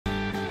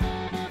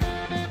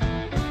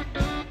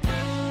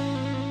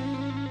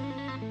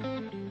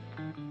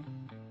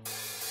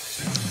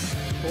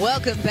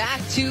Welcome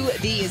back to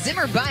the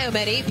Zimmer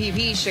Biomet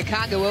APP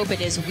Chicago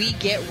Open as we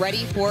get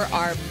ready for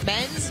our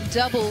men's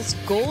doubles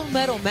gold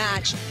medal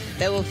match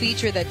that will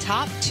feature the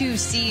top two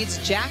seeds,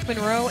 Jack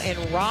Munro and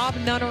Rob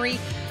Nunnery,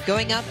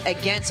 going up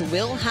against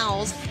Will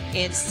Howells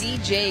and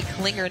CJ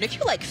Klinger. And if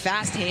you like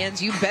fast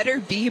hands, you better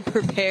be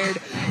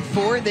prepared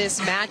for this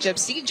matchup.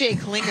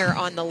 CJ Klinger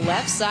on the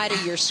left side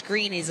of your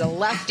screen. He's a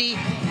lefty,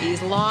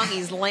 he's long,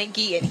 he's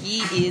lanky, and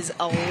he is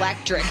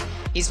electric.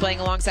 He's playing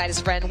alongside his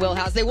friend Will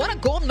Howells. They won a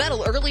gold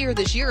medal earlier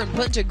this year in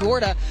Punta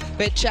Gorda.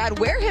 But Chad,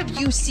 where have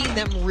you seen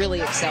them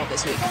really excel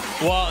this week?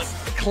 Well,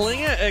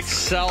 Klinger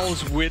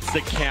excels with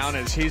the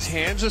counters. His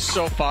hands are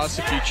so fast.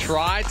 If you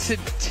try to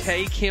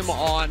take him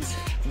on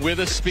with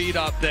a speed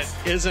up that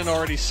isn't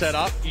already set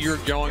up, you're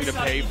going to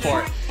pay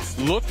for it.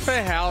 Look for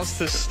Howells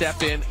to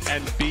step in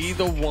and be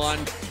the one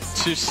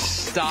to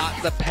start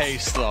the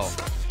pace, though.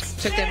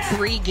 Took them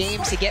 3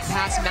 games to get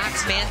past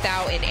Max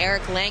Manthau and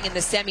Eric Lang in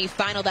the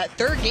semifinal. That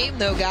third game,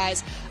 though,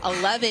 guys,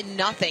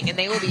 11-0, and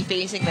they will be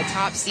facing the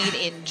top seed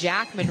in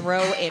Jack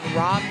Munro and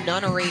Rob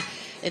Nunnery.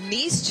 And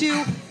these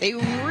two, they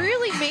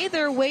really made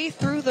their way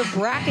through the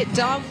bracket,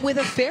 Dom, with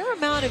a fair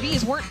amount of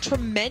ease. Weren't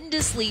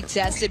tremendously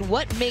tested.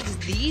 What makes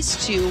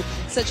these two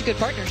such a good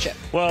partnership?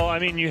 Well, I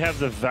mean, you have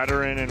the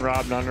veteran in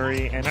Rob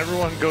Nunnery, and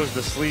everyone goes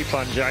to sleep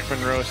on Jack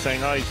Munro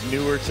saying, oh, he's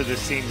newer to the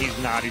scene. He's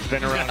not. He's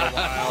been around a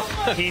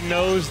while. He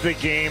knows the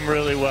game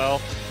really well.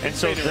 And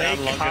so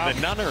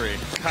they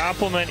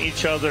complement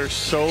each other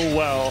so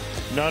well.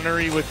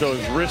 Nunnery with those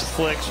wrist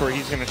flicks where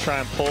he's going to try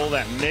and pull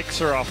that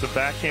mixer off the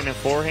backhand and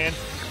forehand.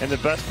 And the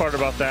best part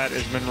about that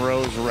is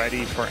Munro's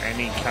ready for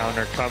any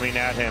counter coming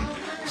at him.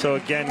 So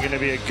again, going to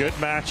be a good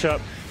matchup.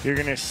 You're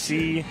going to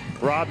see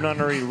Rob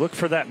Nunnery look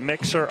for that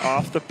mixer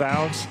off the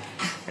bounce,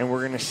 and we're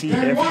going to see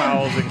if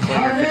Howells and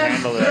Klinger can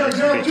handle it. That's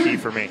a big key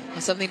for me.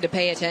 Something to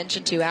pay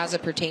attention to as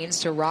it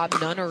pertains to Rob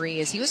Nunnery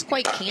is he was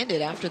quite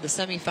candid after the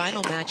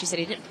semifinal match. He said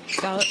he didn't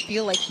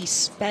feel like he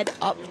sped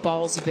up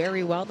balls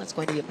very well. That's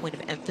going to be a point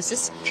of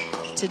emphasis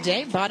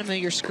today. Bottom of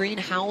your screen,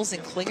 Howells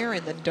and Klinger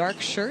in the dark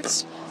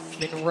shirts.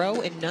 Munro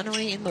and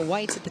Nunnery in the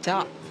whites at the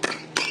top.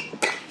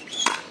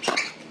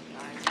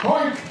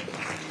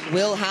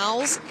 Will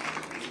Howells,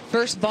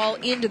 first ball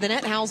into the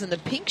net. Howells in the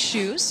pink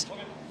shoes.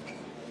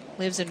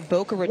 Lives in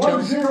Boca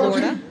Raton,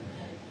 Florida.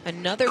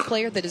 Another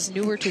player that is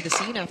newer to the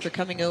scene after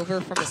coming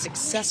over from a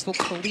successful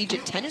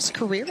collegiate tennis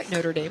career at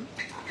Notre Dame.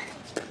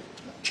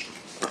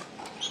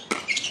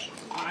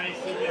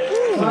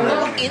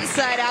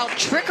 Inside out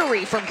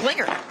trickery from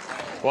Klinger.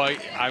 Well,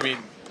 I mean,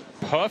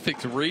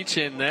 perfect reach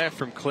in there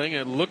from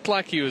Klinger. Looked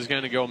like he was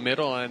going to go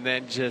middle and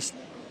then just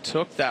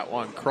took that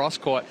one cross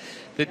court.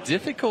 The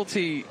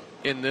difficulty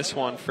in this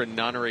one for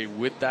Nunnery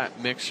with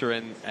that mixer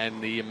and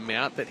the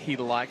amount that he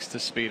likes to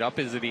speed up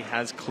is that he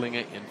has Klinger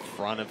in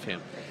front of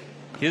him.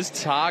 His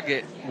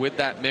target with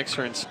that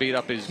mixer and speed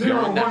up is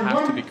going to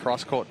have to be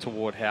cross court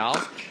toward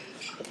Howells.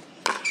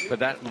 But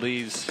that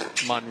leaves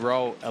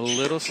Munro a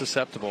little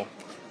susceptible.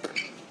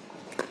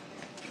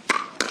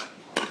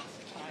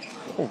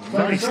 Oh,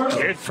 nice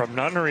kid from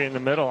Nunnery in the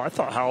middle. I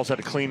thought Howells had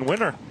a clean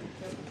winner.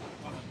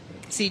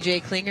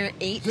 CJ Klinger,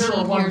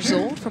 18 years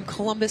old, from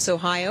Columbus,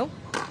 Ohio.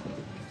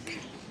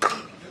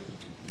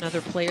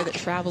 Another player that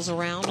travels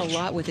around a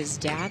lot with his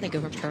dad. They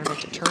go from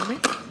tournament to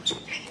tournament.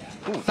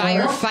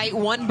 Firefight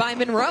won by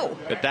Munro.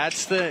 But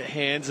that's the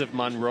hands of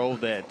Munro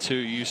there, too.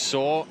 You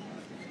saw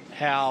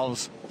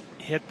Howells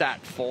hit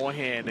that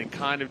forehand and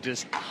kind of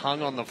just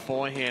hung on the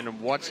forehand,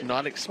 and what's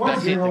not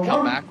expected to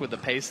come back with the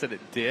pace that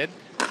it did.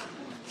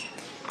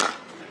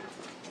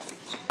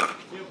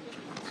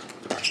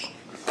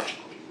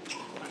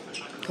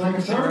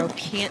 Munro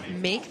can't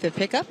make the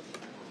pickup.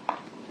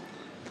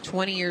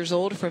 20 years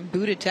old, from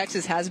Buda,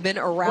 Texas, has been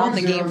around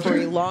the game for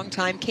a long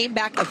time. Came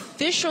back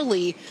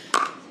officially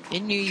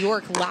in New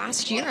York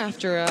last year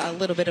after a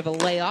little bit of a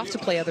layoff to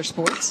play other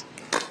sports.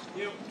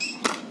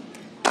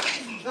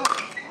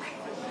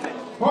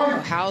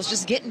 Howells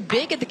just getting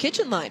big at the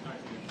kitchen line.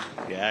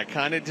 Yeah,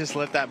 kind of just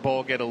let that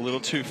ball get a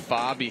little too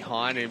far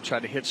behind him, try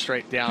to hit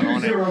straight down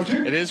on it.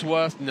 It is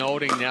worth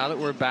noting, now that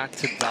we're back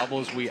to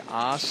doubles, we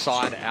are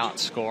side out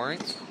scoring.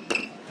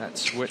 That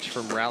switch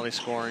from rally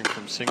scoring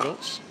from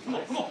singles.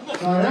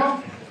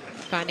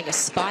 Finding a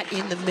spot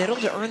in the middle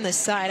to earn the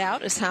side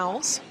out is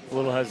Howells. A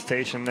little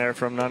hesitation there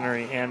from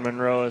Nunnery and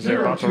Munro as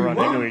they're about to run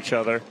into each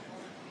other.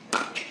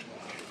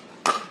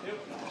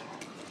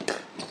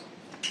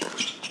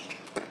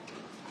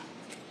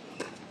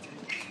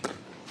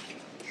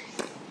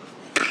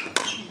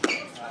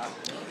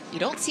 You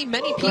don't see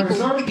many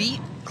people beat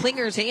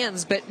Klinger's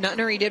hands, but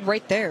Nunnery did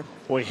right there.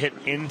 Boy, hit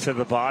into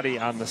the body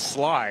on the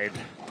slide.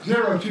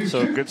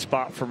 So a good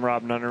spot from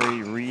Rob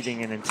Nunnery,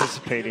 reading and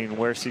anticipating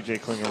where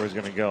CJ Klinger was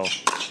going to go.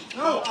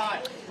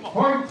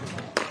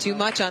 Too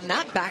much on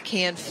that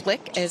backhand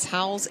flick as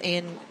Howells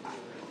and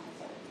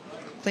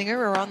Klinger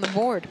are on the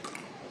board.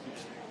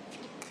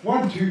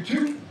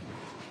 1-2-2.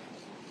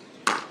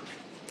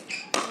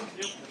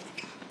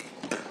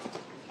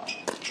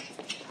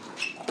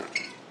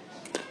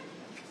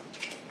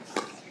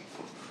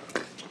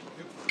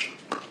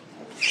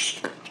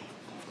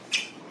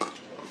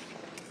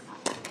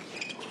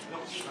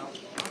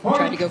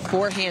 go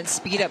forehand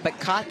speed up, but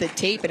caught the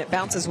tape, and it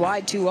bounces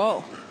wide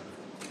 2-0.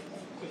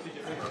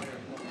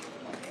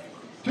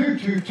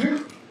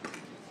 2-2-2.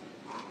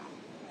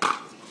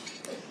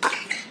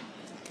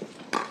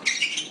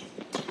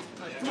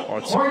 Oh,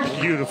 it's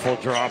a beautiful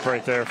drop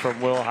right there from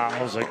Will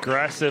Howells.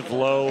 Aggressive,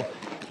 low.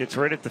 Gets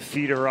right at the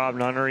feet of Rob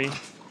Nunnery.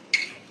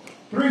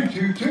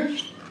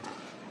 3-2-2.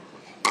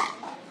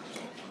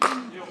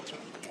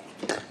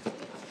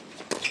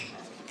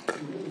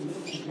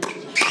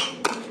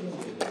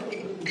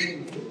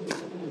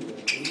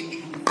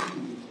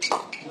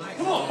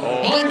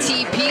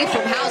 ATP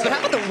from Howells, but how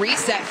about the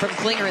reset from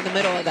Klinger in the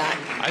middle of that?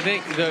 I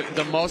think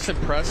the most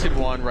impressive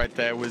one right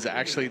there was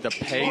actually the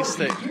pace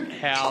that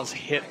Howells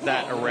hit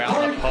that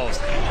around the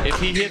post. If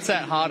he hits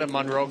that hard and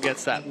Munro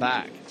gets that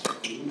back.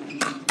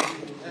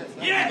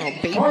 Oh,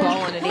 bait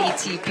ball on an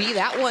ATP.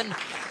 That one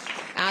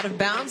out of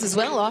bounds as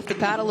well, off the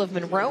paddle of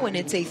Munro, and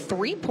it's a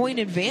 3-point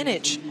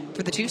advantage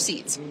for the 2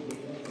 seeds.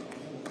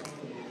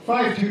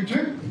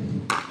 5-2-2.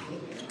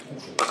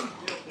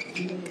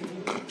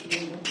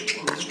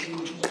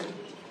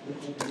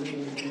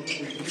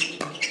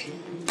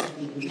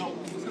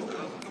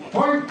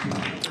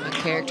 A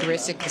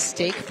characteristic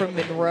mistake from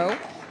Munro.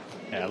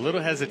 Yeah, a little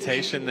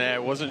hesitation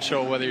there. Wasn't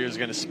sure whether he was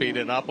going to speed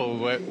it up or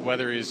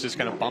whether he was just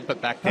going to bump it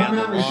back down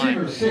the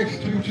line.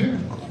 6-2-2.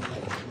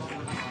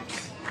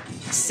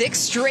 6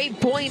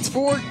 straight points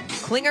for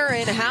Klinger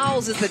and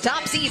Howells as the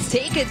top seeds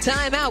take a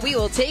timeout. We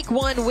will take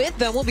one with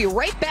them. We'll be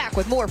right back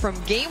with more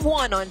from Game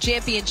 1 on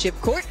Championship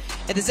Court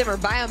at the Zimmer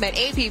Biomet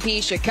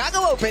APP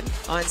Chicago Open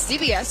on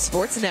CBS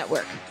Sports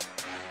Network.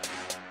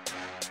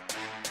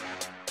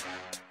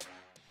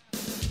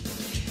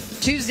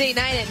 Tuesday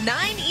night at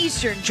 9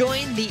 Eastern,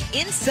 join the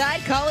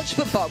Inside College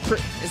Football crew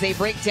as they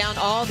break down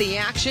all the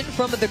action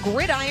from the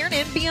gridiron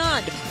and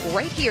beyond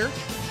right here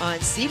on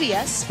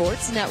CBS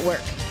Sports Network.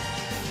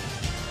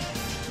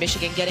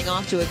 Michigan getting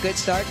off to a good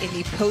start in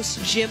the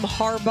post-Jim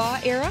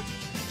Harbaugh era,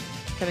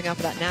 coming off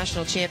of that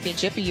national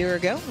championship a year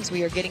ago, as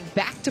we are getting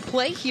back to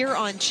play here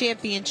on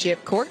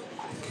Championship Court.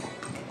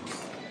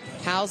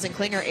 Howells and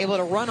Klinger able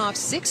to run off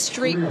 6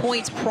 straight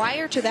points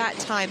prior to that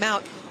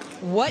timeout.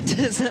 What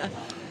does...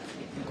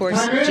 Of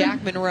course,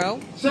 Jack Munro,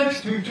 a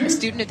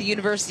student at the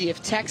University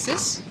of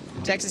Texas.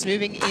 Texas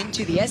moving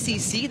into the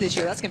SEC this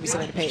year. That's going to be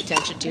something to pay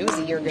attention to as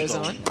the year goes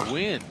on.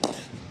 Win.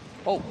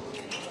 Oh.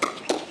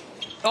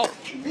 Oh.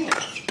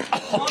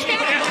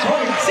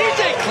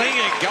 CJ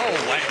Klinger, go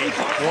away.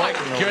 My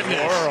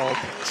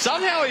goodness.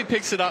 Somehow he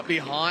picks it up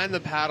behind the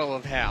paddle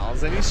of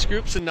Howells, and he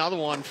scoops another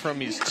one from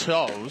his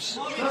toes.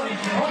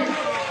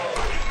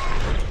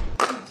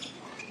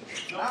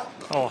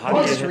 Oh, how do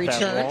you hit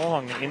that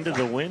long into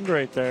the wind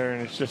right there?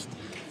 And it's just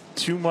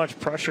too much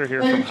pressure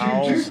here from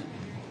Howells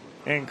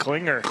and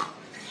Klinger.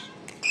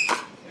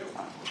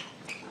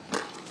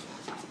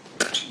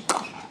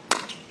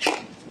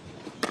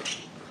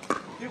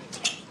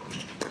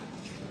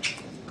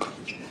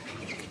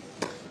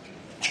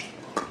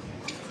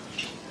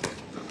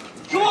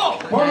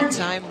 That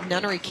time,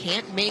 Nunnery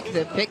can't make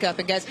the pickup.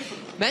 And guys,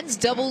 men's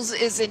doubles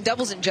is in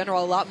doubles in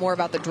general a lot more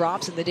about the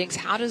drops and the dinks.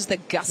 How does the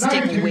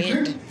gusting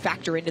wind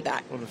factor into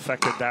that? Well,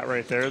 affected that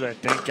right there.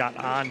 That dink got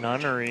on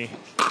Nunnery.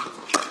 All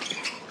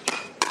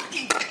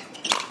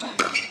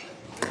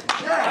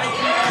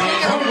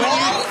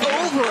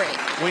over it.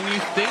 When you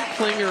think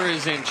Klinger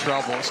is in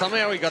trouble,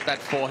 somehow he got that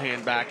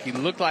forehand back. He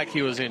looked like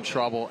he was in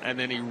trouble, and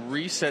then he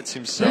resets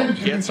himself,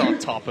 gets on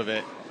top of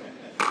it.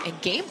 And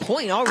game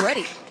point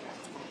already.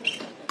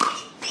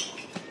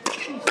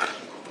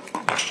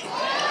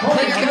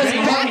 Klinger goes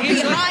back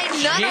behind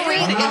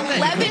Nunnery.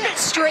 11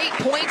 straight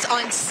points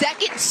on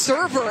second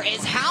server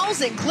as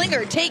Howells and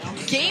Klinger take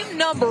game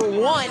number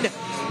 1.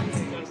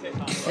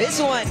 This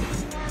one,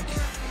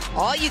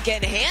 all you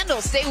can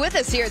handle. Stay with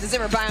us here at the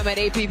Zimmer Biomet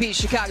APP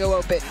Chicago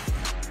Open.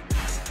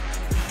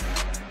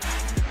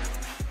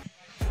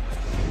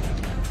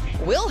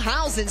 Will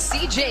Howells and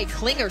CJ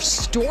Klinger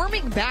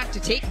storming back to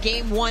take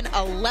game 1,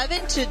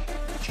 11-2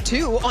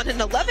 on an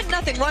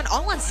 11-0 run,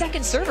 all on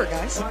second server,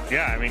 guys.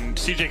 Yeah, I mean,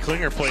 CJ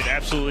Klinger played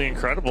absolutely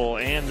incredible,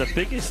 and the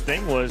biggest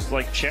thing was,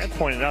 like Chad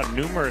pointed out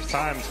numerous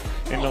times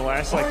in the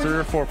last, 3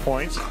 or 4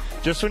 points,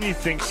 just when you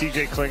think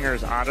CJ Klinger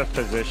is out of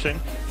position,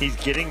 he's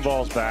getting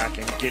balls back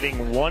and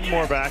getting one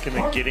more back and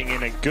then getting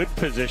in a good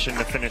position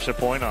to finish a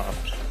point off.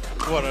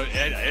 What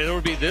it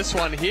would be this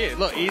one here.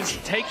 Look, he's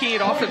taking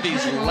it off of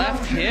his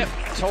left hip,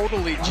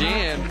 totally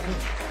jammed,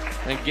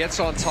 and gets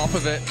on top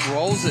of it,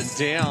 rolls it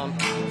down.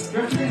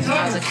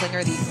 Howells and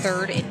Klinger, the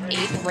 3rd and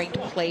 8th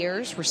ranked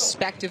players,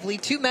 respectively.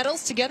 2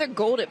 medals together,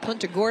 gold at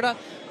Punta Gorda,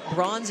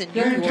 bronze in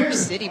New York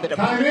City. But a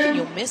blink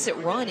you'll miss it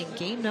run in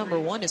game number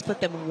 1 has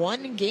put them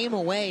 1 game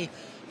away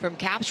from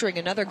capturing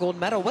another gold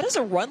medal. What does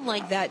a run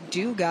like that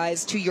do,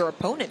 guys, to your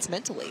opponents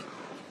mentally?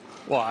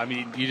 Well, I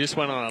mean, you just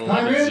went on an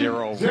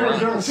 11-0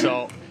 run,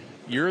 so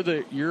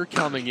you're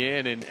coming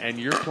in and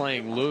you're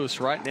playing loose.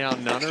 Right now,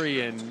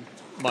 Nunnery and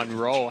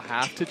Munro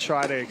have to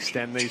try to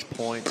extend these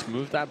points,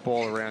 move that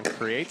ball around,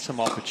 create some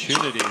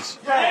opportunities,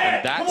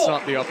 and that's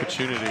not the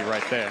opportunity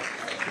right there.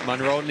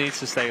 Munro needs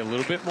to stay a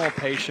little bit more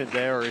patient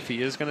there, or if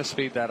he is going to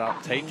speed that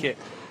up, take it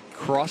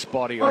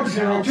cross-body on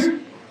Howells.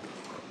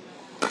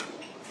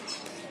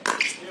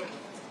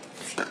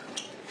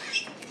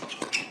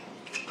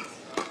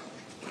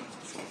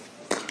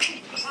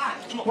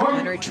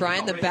 Nunnery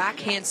trying the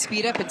backhand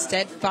speed up,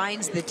 instead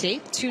finds the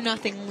tape.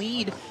 2-0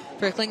 lead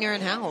for Klinger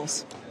and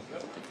Howells.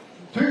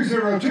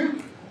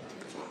 2-0-2.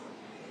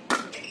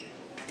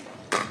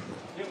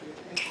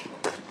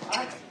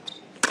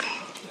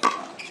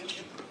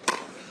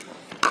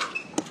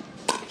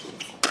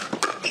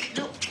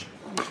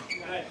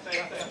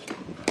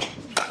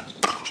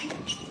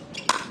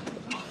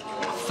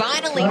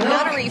 Finally,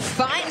 Nunnery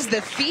finds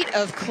the feet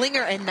of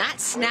Klinger, and that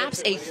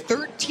snaps a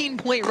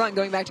 13-point run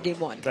going back to game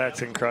one.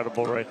 That's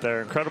incredible right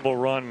there. Incredible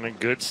run and a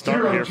good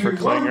start here for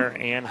Klinger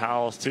and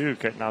Howells, too.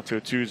 Getting out to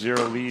a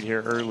 2-0 lead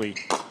here early.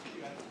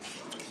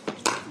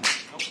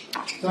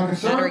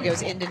 Nunnery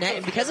goes into net,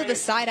 and because of the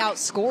side-out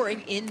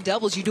scoring in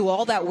doubles, you do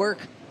all that work,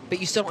 but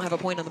you still don't have a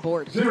point on the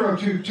board.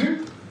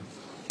 0-2-2.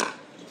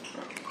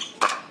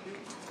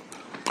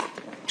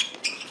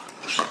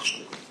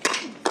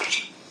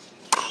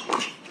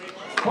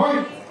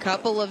 Point.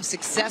 Couple of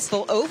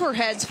successful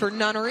overheads for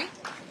Nunnery.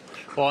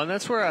 Well, and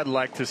that's where I'd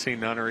like to see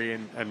Nunnery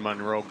and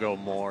Munro go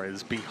more,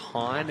 is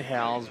behind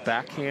Howells,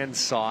 backhand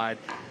side.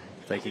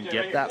 If they can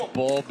get that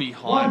ball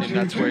behind him,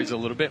 that's where he's a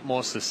little bit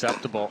more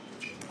susceptible.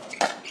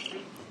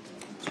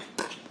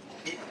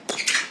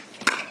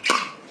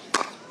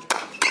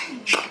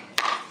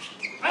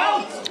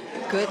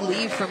 Good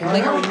lead from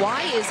Klinger.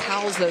 Why is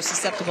Howells, though,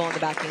 susceptible on the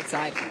backhand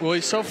side? Well,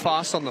 he's so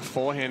fast on the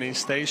forehand. He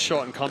stays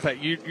short and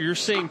compact. You're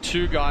seeing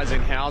two guys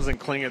in Howells and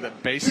Klinger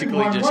that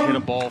basically just hit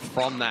a ball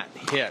from that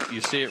hit.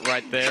 You see it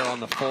right there on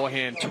the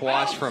forehand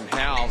twice from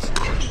Howells.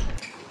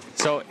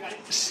 So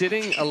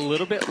sitting a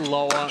little bit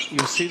lower,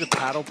 you'll see the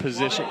paddle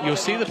position. You'll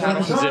see the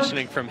paddle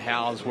positioning from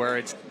Howells where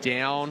it's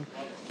down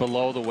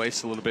below the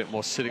waist a little bit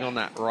more, sitting on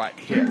that right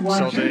hit.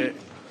 So the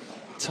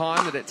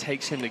time that it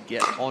takes him to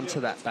get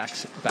onto that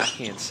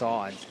backhand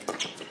side.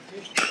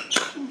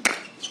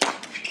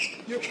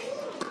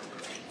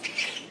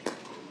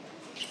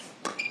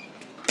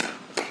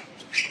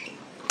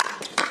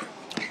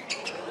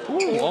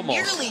 Ooh, almost.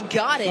 Nearly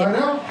got it.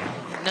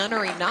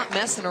 Nunnery not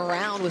messing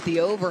around with the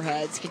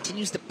overheads,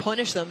 continues to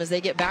punish them as they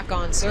get back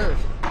on serve.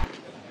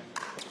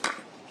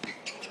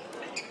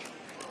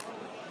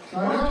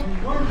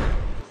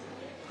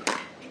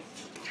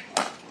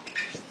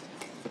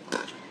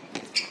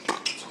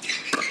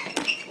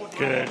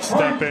 Good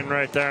step in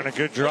right there, and a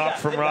good drop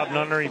from Rob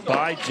Nunnery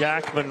by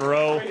Jack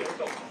Munro.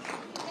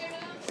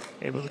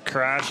 Able to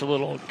crash a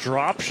little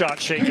drop shot,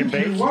 shake and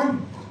bake.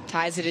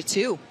 Ties it at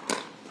 2.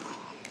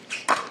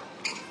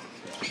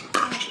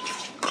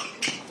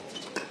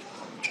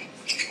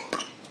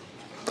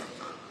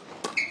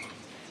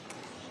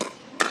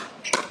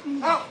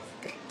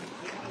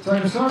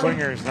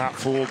 Klinger is not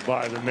fooled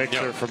by the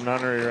mixer from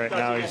Nunnery right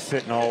now. He's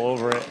sitting all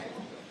over it.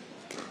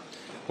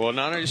 Well,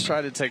 Nunnery's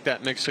tried to take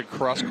that mixer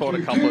cross court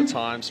a couple of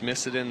times,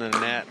 miss it in the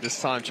net. This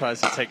time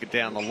tries to take it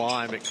down the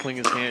line, but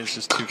Klinger's hand is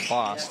just too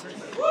fast.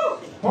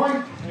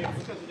 Point.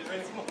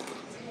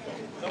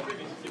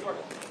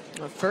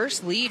 The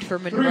first lead for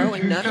Munro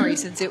and Nunnery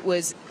since it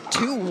was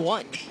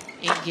 2-1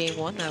 in game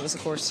one. That was,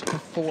 of course,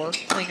 before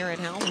Klinger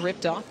and Howells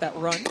ripped off that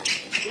run.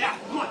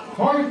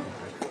 Point.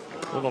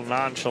 A little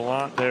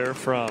nonchalant there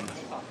from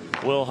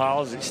Will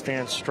Howells. He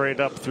stands straight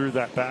up through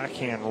that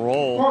backhand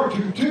roll.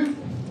 4-2-2.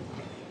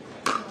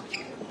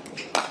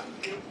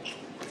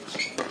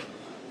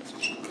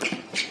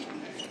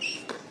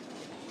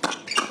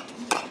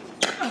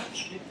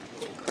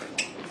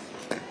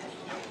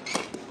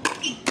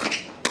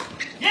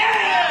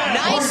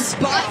 Nice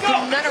spot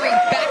from Nunnery,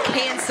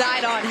 backhand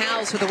side on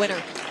Howells for the winner.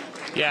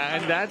 Yeah,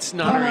 and that's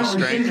Nunnery's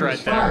strength right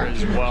there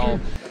as well,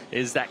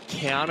 is that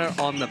counter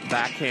on the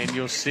backhand.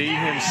 You'll see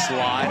him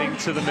sliding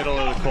to the middle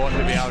of the court to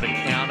be able to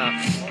counter.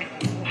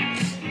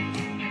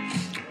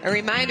 A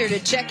reminder to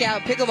check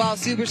out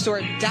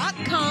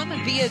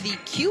pickleballsuperstore.com via the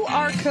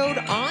QR code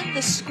on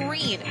the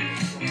screen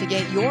to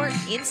get your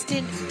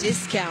instant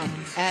discount,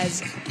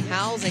 as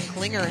Howells and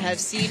Klinger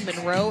have seen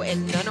Munro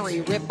and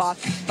Nunnery rip off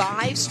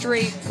 5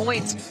 straight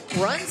points.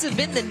 Runs have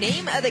been the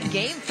name of the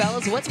game,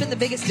 fellas. What's been the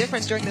biggest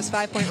difference during this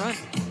 5-point run?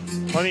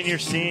 I mean, you're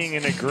seeing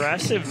an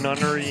aggressive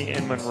Nunnery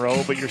and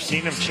Munro, but you're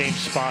seeing them change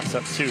spots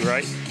up too,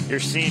 right? You're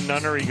seeing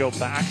Nunnery go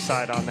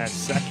backside on that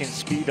second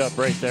speed up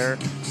right there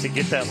to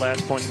get that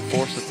last point and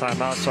force the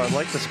timeout. So I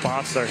like the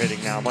spots they're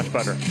hitting now, much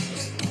better.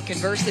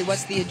 Conversely,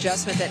 what's the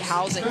adjustment that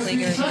Howells and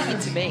Klinger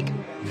need to make?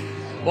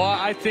 Well,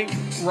 I think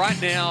right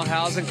now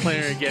Howells and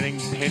Klinger are getting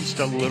pinched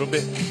a little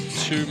bit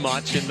too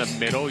much in the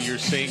middle. You're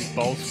seeing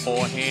both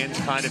forehands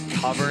kind of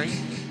covering.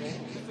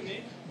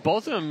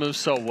 Both of them move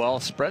so well,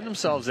 spread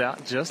themselves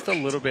out just a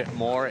little bit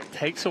more. It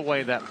takes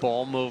away that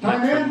ball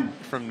movement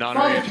from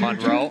Nunnery and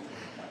Munro,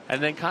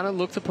 and then kind of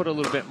look to put a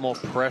little bit more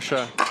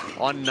pressure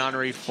on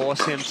Nunnery,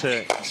 force him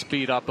to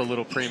speed up a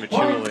little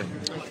prematurely.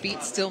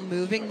 Feet still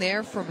moving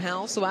there from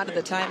Howells, so out of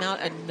the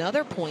timeout,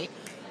 another point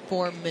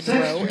for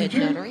Munro and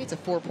Nunnery. It's a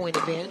 4-point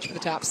advantage for the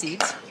top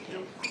seeds.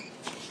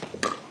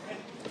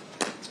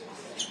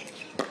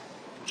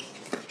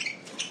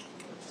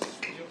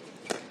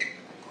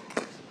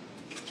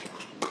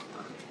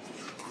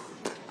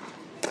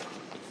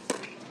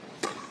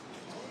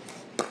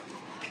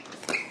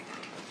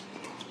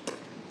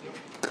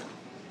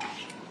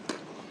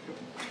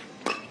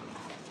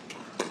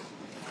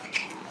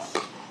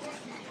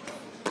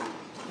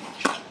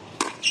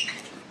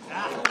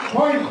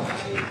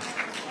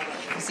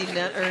 You see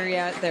Nunnery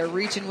out there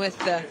reaching with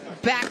the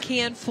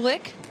backhand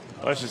flick.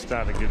 That's just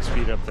not a good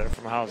speed up there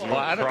from Howells.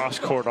 Cross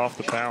court off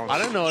the bounce. I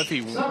don't know if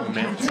he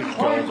meant to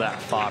go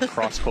that far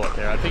cross court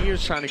there. I think he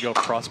was trying to go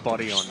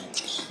crossbody on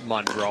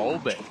Munro,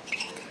 but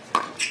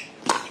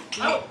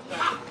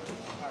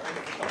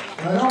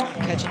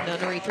catching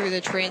Nunnery through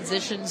the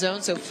transition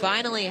zone. So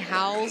finally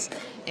Howells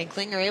and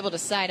Klinger are able to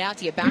side out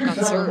to get back on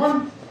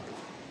serve.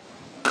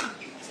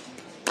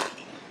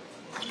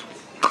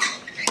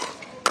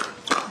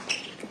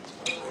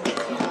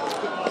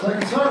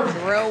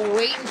 Munro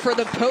waiting for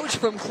the poach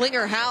from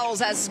Klinger.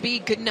 Howells as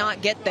speed could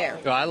not get there.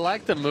 I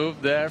like the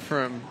move there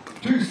from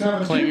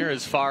Klinger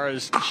as far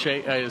as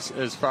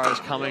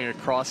coming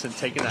across and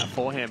taking that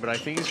forehand, but I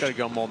think he's got to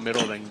go more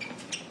middle than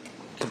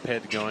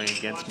compared to going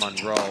against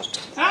Munro.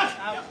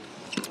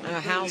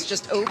 Howells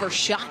just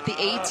overshot the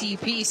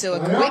ATP, so a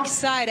quick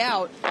side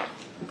out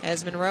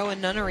as Munro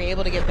and Nunnery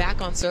able to get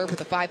back on serve with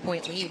a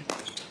 5-point lead.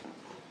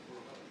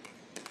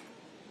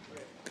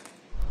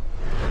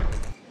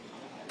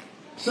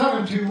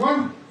 Seven, 2,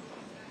 1.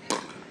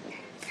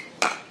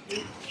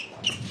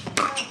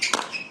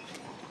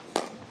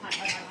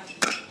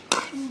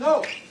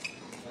 No.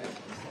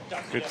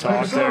 Good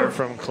talk there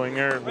from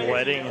Klinger,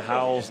 letting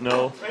Howells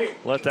know,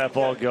 let that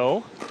ball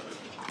go.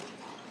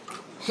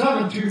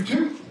 7, 2,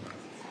 2.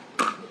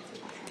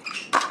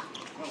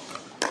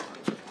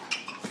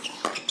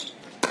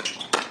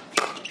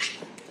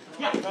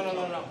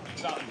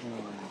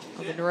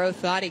 Munro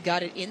thought he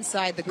got it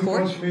inside the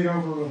court.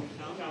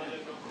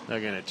 They're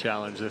going to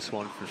challenge this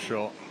one for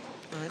sure.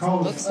 It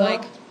looks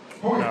like.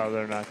 No,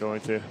 they're not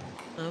going to.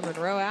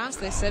 Munro asked.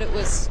 They said it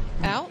was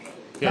out.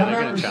 Yeah,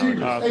 they're going to challenge.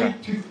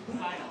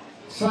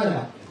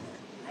 Okay.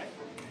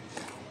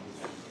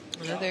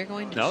 No, they're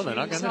going to. No, they're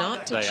not going to.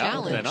 Not to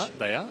challenge. They're not.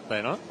 They are.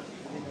 They're not.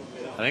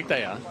 I think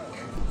they are.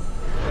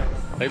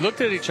 They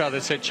looked at each other,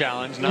 said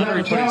challenge.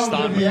 Nunnery put his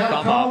thumb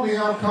up.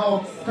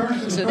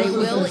 So they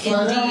will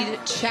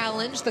indeed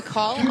challenge the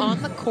call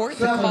on the court.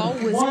 The call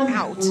was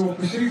out.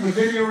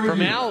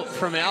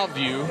 From our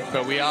view,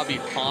 but we are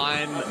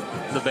behind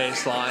the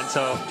baseline,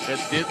 so it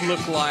did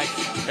look like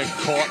it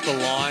caught the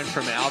line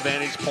from our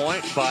vantage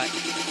point, but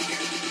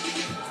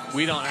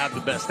we don't have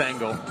the best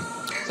angle.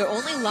 So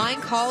only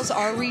line calls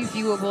are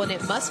reviewable, and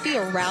it must be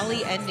a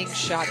rally-ending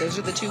shot. Those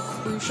are the two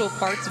crucial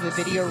parts of a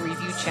video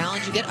review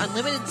challenge. You get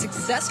unlimited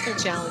successful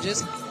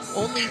challenges,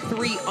 only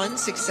 3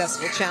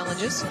 unsuccessful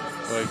challenges.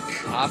 But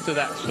after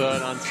that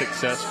third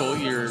unsuccessful,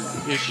 you're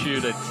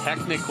issued a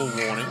technical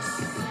warning,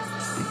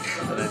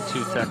 and then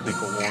 2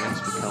 technical warnings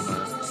become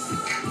a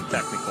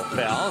technical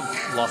foul,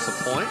 loss of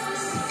point.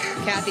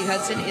 Kathy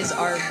Hudson is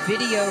our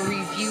video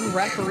review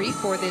referee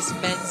for this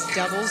men's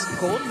doubles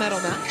gold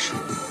medal match.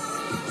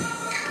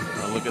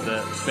 Look at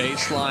the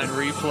baseline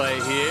replay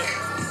here.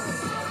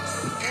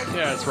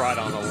 Yeah, it's right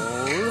on the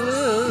wall.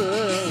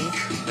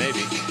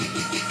 Maybe.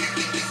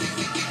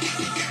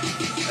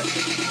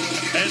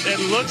 It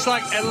looks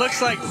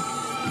like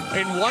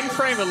in one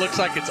frame it looks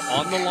like it's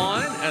on the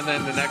line, and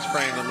then the next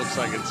frame it looks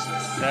like it's,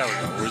 there we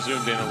go. We're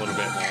zoomed in a little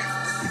bit more.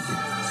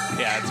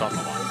 Yeah, it's on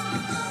the line.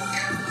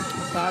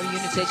 Bob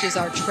Unitich is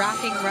our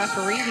tracking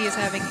referee. He is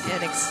having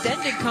an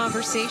extended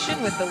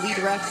conversation with the lead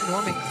ref,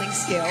 Norman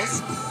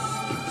Klingscales.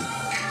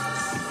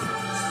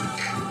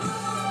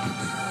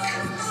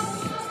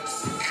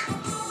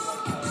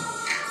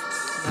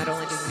 Not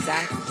only does this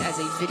act as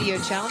a video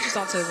challenge, it's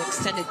also an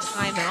extended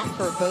timeout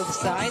for both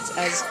sides,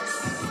 as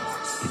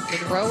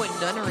Munro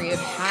and Nunnery have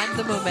had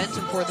the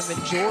momentum for the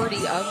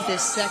majority of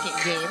this second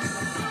game.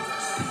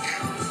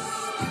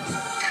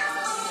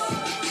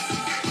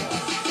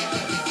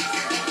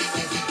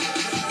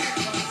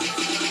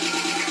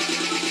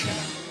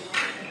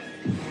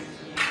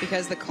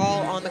 Because the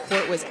call on the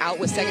court was out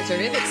with second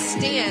serve. If it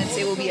stands,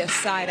 it will be a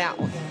side out.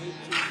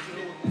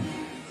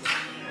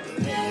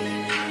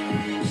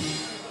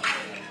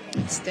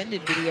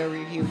 Extended video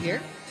review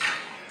here.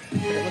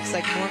 But it looks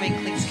like Norman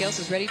Klingscales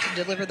is ready to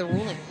deliver the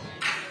ruling.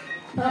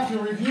 After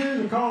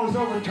review, the call is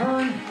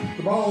overturned.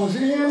 The ball is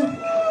in.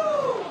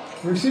 The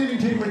receiving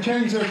team will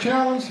change their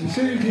challenge. The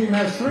receiving team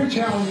has 3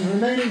 challenges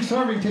remaining.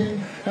 Serving team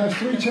has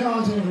 3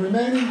 challenges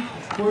remaining.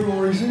 We will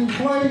resume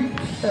play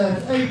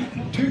at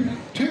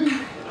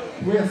 8-2-2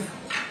 with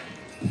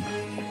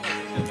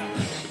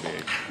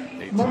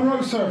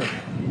Munro serving.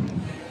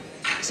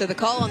 So the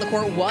call on the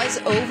court was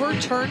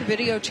overturned.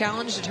 Video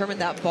challenge determined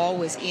that ball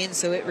was in.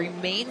 So it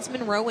remains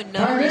Munro and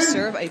Nunnery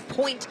serve. A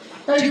point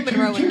to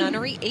Munro and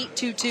Nunnery,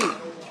 8-2-2.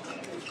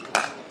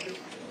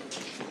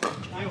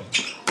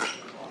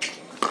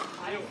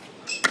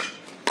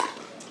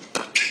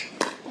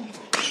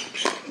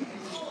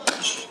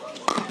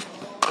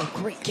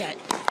 great get.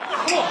 Klinger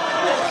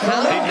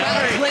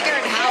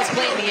and Howells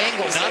playing the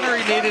angles.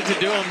 Nunnery needed to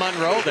do a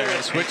Munro there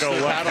and switch the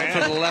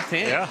paddle to the left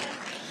hand. Yeah.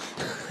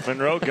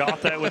 Munro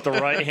got that with the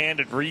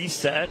right-handed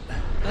reset.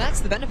 Well, that's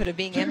the benefit of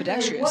being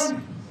ambidextrous.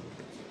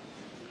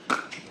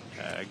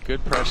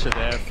 Good pressure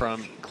there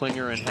from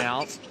Klinger and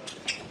Howells.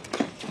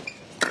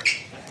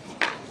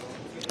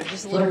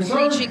 Just a little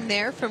reaching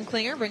there from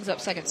Klinger, brings up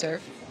second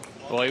serve.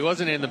 Well, he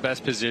wasn't in the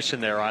best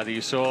position there either.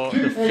 You saw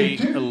the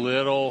feet a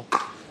little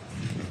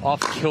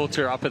off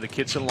kilter up at the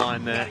kitchen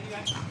line there.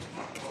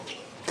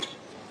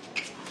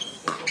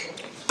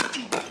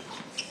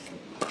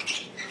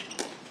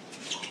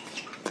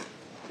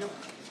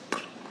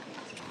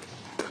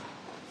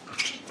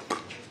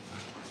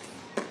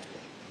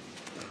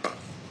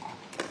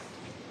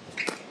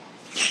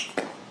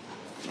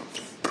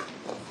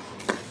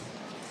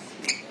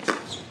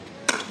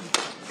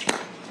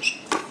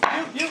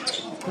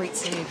 Great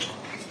save.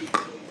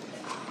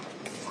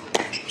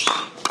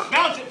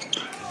 Mount it.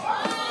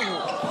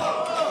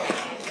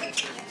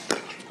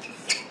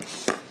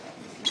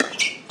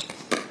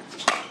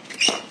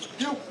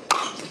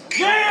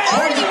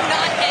 Are you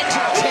not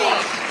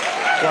entertained?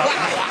 Wow.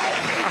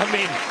 I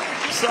mean,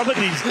 some of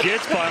these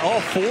gets by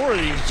all four of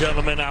these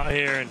gentlemen out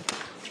here. And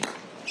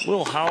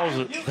Will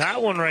Howells,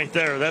 that one right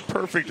there, that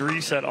perfect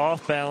reset,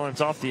 off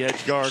balance, off the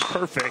edge guard,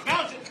 perfect.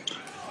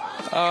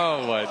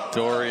 Oh, what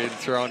Dorian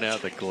throwing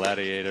out the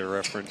gladiator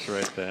reference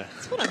right there.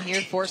 That's what I'm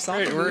here for,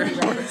 solid We're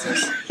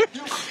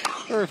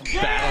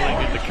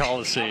battling in the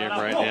Coliseum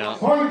right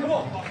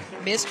now.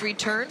 Missed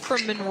return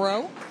from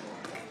Munro.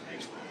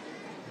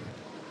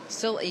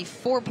 Still a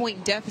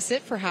 4-point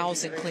deficit for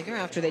Howells and Klinger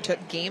after they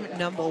took game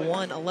number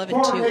 1,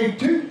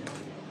 11-2.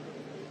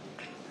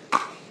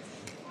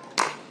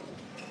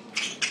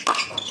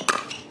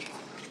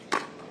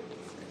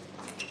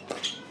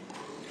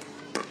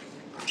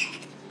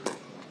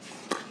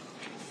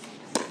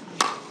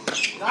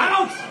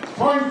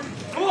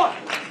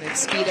 Big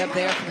speed up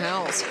there from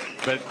Howells.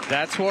 But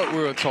that's what we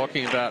were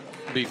talking about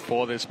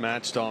before this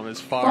match, Dom, as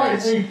far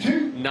as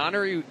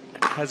Nunnery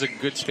has a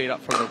good speed up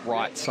from the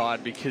right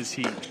side because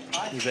he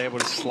was able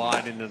to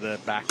slide into the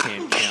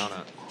backhand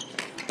counter.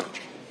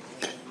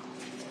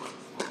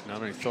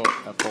 Nunnery thought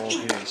that ball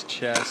hit his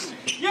chest.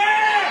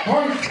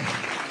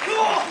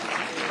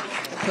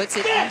 Puts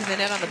it into the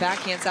net on the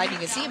backhand side. You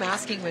can see him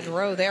asking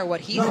Munro there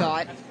what he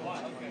thought.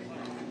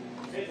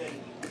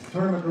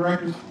 Tournament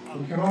directors,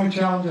 we can only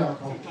challenge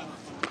alcohol.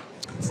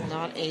 It's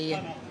not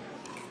a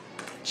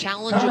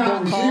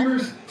challengeable call.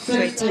 So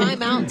a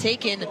timeout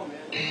taken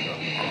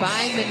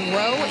by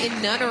Munro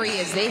and Nunnery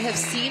as they have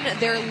seen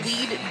their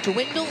lead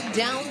dwindle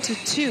down to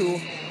 2.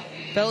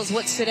 Fellas,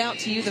 what stood out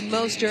to you the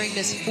most during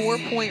this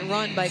 4-point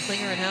run by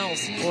Klinger and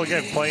Howells? Well,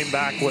 again, playing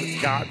back what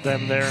got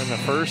them there in the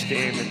first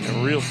game and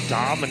a real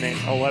dominant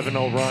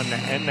 11-0 run to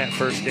end that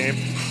first game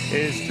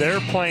is they're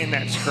playing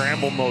that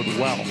scramble mode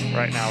well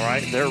right now,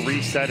 right? They're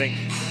resetting.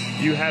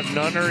 You have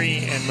Nunnery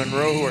and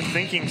Munro who are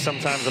thinking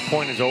sometimes the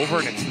point is over,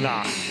 and it's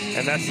not.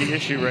 And that's the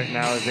issue right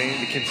now is they need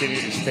to continue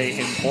to stay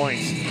in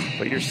points.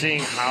 But you're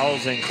seeing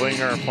Howells and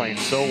Klinger are playing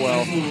so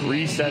well,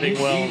 resetting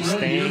well, and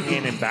staying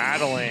in and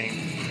battling,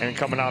 and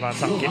coming out on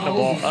top, getting the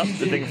ball up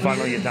that they can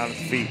finally get down at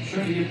the feet.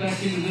 15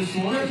 seconds,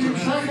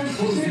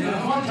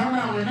 one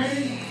timeout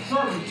remaining.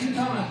 Sorry, 2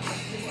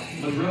 timeouts.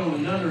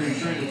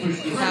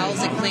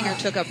 Howells and Klinger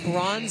took a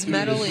bronze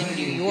medal in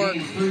New York.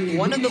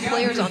 One of the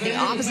players on the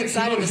opposite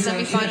side of the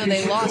semifinal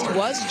they lost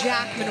was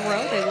Jack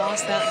Munro. They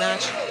lost that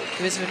match.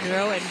 It was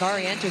Munro and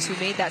Barrientos who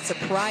made that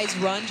surprise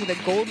run to the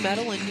gold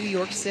medal in New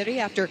York City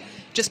after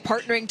just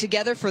partnering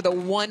together for the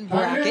one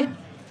bracket.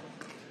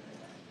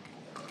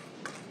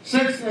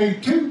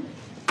 6-8-2.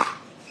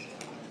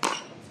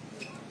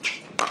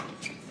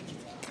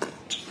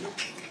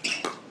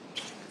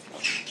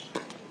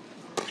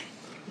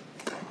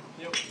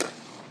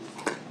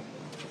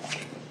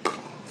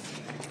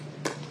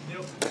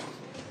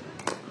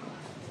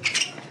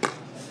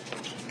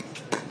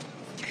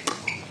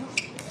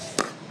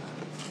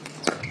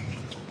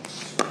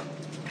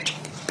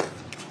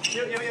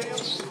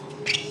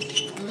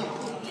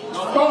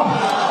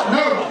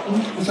 No,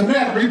 it's a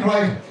net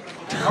replay.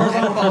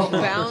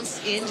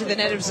 Bounced into the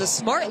net. It was a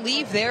smart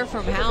leave there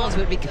from Howells,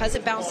 but because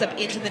it bounced up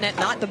into the net,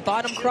 not the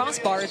bottom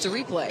crossbar, it's a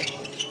replay.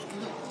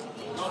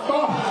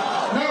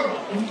 No,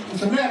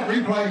 it's a net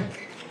replay.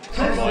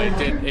 Well,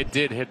 it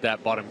did hit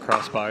that bottom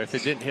crossbar. If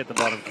it didn't hit the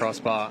bottom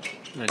crossbar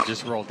and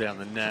just rolled down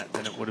the net,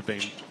 then it would have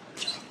been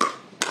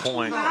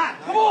point.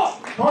 Come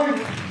on!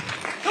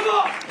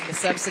 And the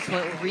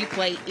subsequent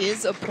replay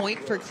is a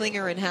point for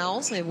Klinger and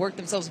Howells. They've worked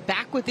themselves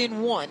back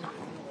within 1.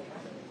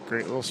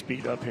 Great little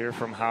speed up here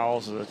from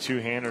Howells, a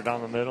two-hander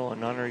down the middle,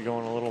 and Nunnery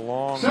going a little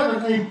long.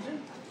 7-8.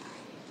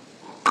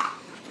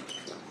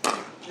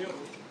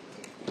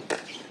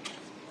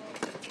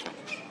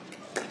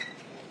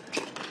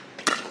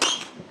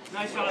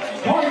 Nice shot.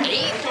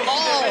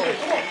 8-all.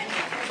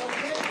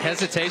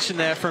 Hesitation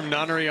there from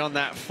Nunnery on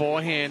that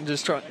forehand,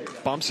 just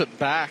bumps it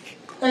back,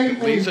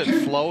 8-8-2. leaves it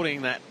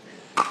floating. That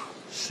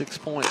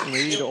 6-point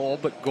lead all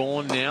but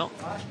gone now.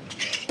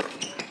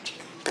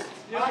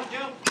 Oh.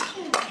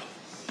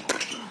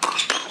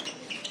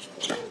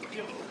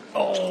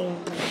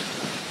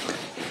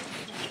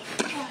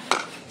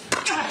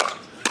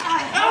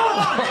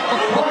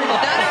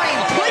 Nunnery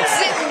puts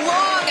it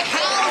long.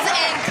 Howells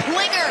and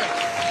Klinger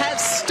have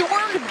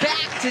stormed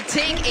back to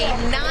take a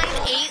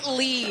 9-8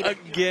 lead.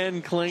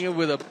 Again, Klinger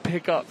with a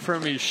pickup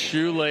from his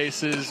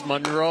shoelaces.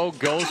 Munro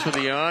goes for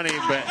the Arnie,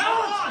 but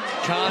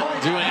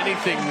can't do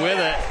anything with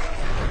it.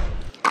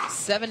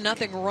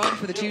 7-0 run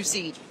for the 2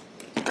 seed.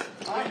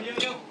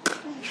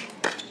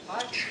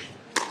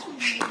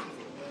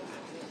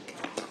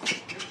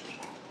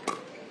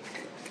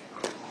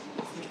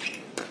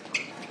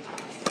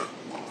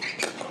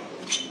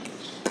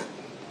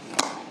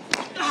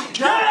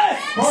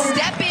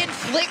 Step in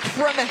flick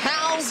from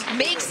Howells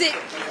makes it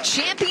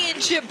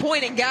championship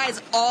point. And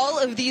guys, all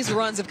of these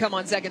runs have come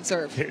on second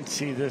serve. Didn't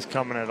see this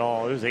coming at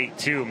all. It was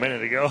 8-2 a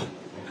minute ago.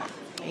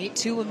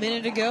 8-2 a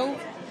minute ago.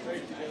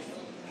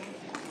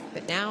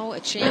 But now a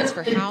chance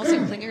for Howells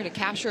and Klinger to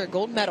capture a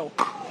gold medal.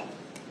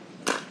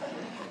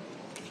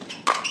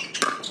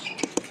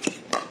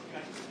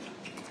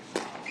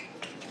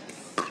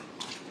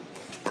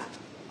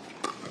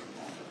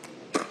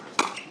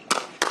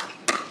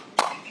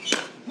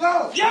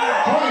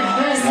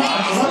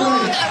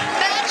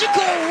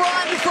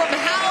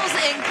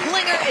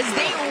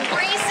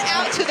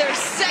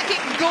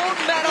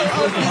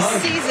 Of the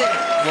season.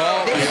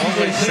 Well, we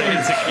always say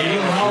it's a game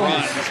of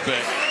runs,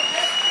 but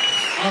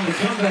on the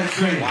comeback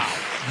train. Wow.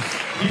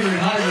 Here in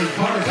Highland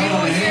Park. We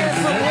will hear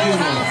from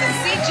Howells and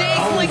CJ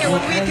Klinger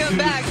when we come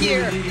back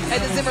here at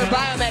the Zimmer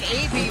Biomet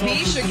APP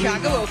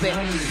Chicago Open.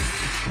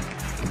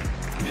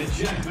 And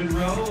Jack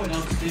Munro, an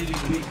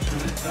outstanding week for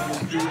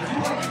that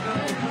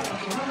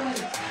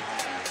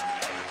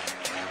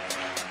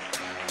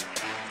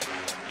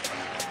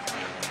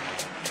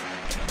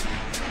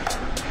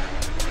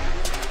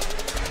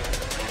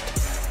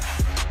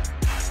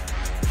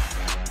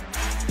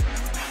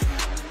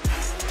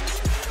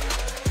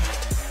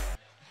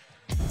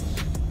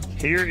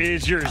Here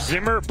is your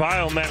Zimmer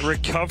Biomet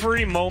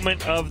recovery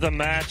moment of the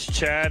match,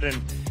 Chad,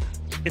 and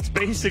it's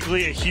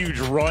basically a huge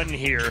run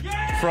here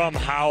from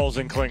Howells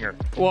and Klinger.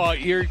 Well,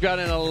 you've got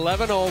an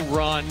 11-0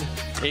 run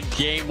in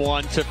game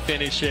 1 to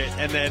finish it,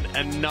 and then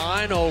a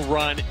 9-0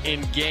 run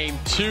in game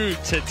 2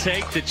 to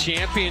take the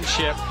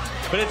championship.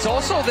 But it's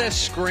also their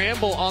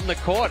scramble on the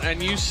court,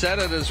 and you said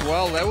it as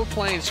well. They were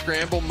playing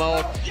scramble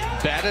mode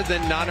better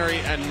than Nunnery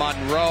and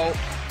Munro.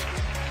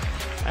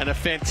 And a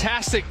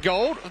fantastic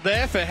goal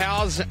there for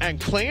Howells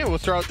and Klinger. We'll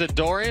throw it to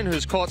Dorian,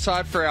 who's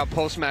courtside for our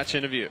post-match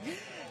interview.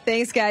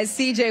 Thanks, guys.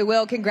 CJ,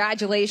 Will,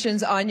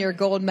 congratulations on your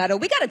gold medal.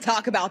 We got to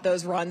talk about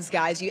those runs,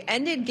 guys. You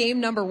ended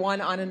game number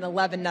 1 on an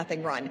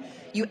 11-0 run.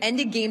 You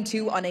ended game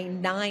 2 on a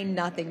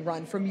 9-0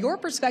 run. From your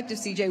perspective,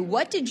 CJ,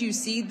 what did you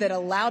see that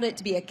allowed it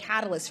to be a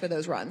catalyst for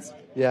those runs?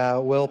 Yeah,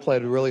 Will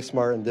played really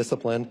smart and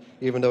disciplined,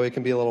 even though he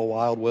can be a little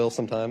wild, Will,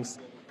 sometimes.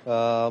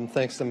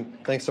 Thanks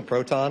to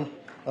Proton.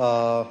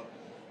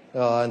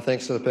 And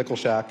thanks to the Pickle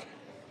Shack.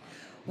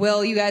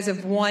 Will, you guys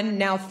have won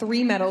now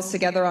 3 medals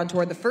together on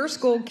tour. The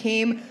first gold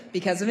came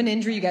because of an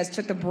injury. You guys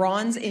took the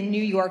bronze in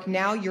New York.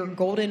 Now you're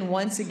golden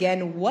once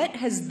again. What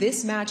has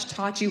this match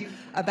taught you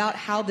about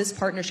how this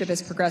partnership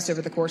has progressed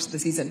over the course of the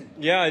season?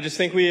 Yeah, I just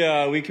think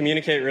we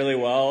communicate really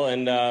well,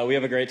 and we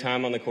have a great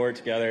time on the court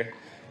together.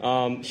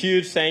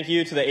 Huge thank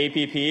you to the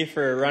APP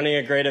for running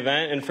a great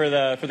event, and for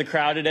the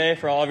crowd today,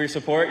 for all of your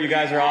support. You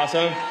guys are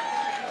awesome.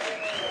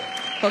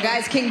 Well,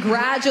 guys,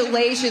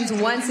 congratulations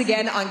once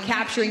again on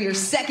capturing your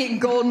 2nd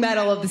gold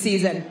medal of the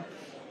season.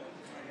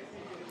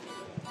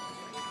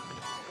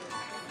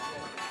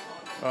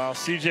 Well,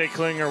 CJ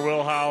Klinger,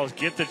 Will Howells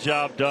get the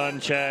job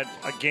done, Chad.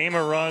 A game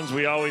of runs,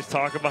 we always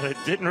talk about it.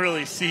 Don't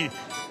really see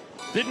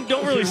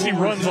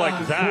runs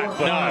like that,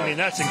 but no. I mean,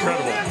 that's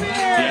incredible.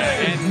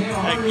 Yeah,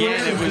 and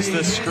again, it was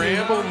the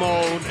scramble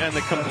mode and the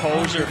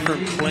composure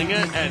from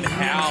Klinger and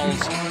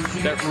Howells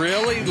that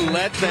really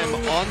led them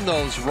on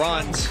those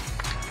runs.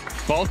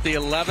 Both the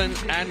 11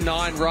 and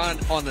 9 run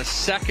on the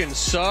 2nd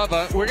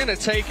server. We're going to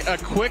take a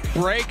quick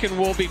break, and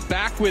we'll be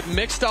back with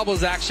mixed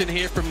doubles action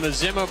here from the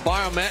Zimmer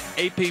Biomet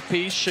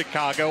APP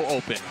Chicago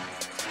Open.